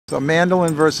So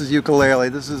mandolin versus ukulele.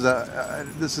 This is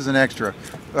an extra.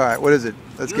 All right, what is it?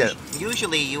 Let's get it.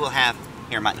 Usually you will have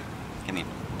here, Mutton. Come here.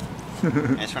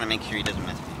 I just want to make sure he doesn't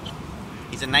mess with me.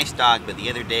 He's a nice dog, but the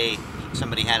other day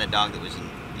somebody had a dog that was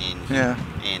in yeah.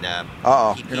 And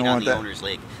he peed on the owner's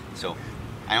leg. So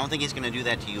I don't think he's going to do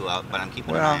that to you, but I'm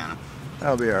keeping an eye on him.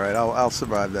 That'll be all right. I'll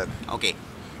survive that. Okay.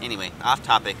 Anyway, off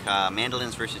topic.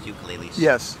 Mandolins versus ukuleles.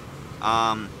 Yes.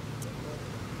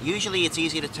 Usually it's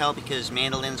easy to tell because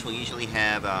mandolins will usually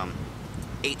have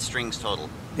 8 strings total.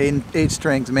 Eight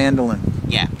strings mandolin.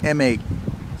 Yeah. M8.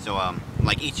 So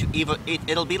like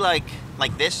it'll be like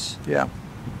this. Yeah.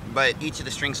 But each of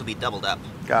the strings will be doubled up.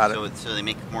 Got it. So they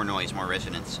make more noise, more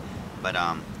resonance. But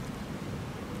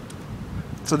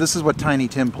So this is what Tiny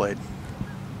Tim played.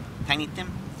 Tiny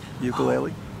Tim?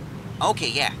 Ukulele. Oh. Okay,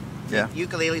 yeah. Yeah.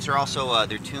 Ukuleles are also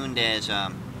they're tuned as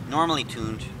normally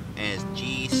tuned as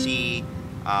G, C,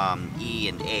 E,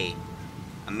 and A.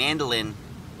 A mandolin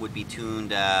would be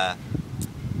tuned. I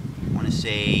want to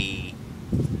say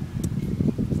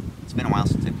it's been a while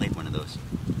since I played one of those.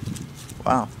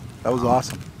 Wow, that was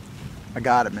awesome. I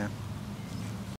got it, man.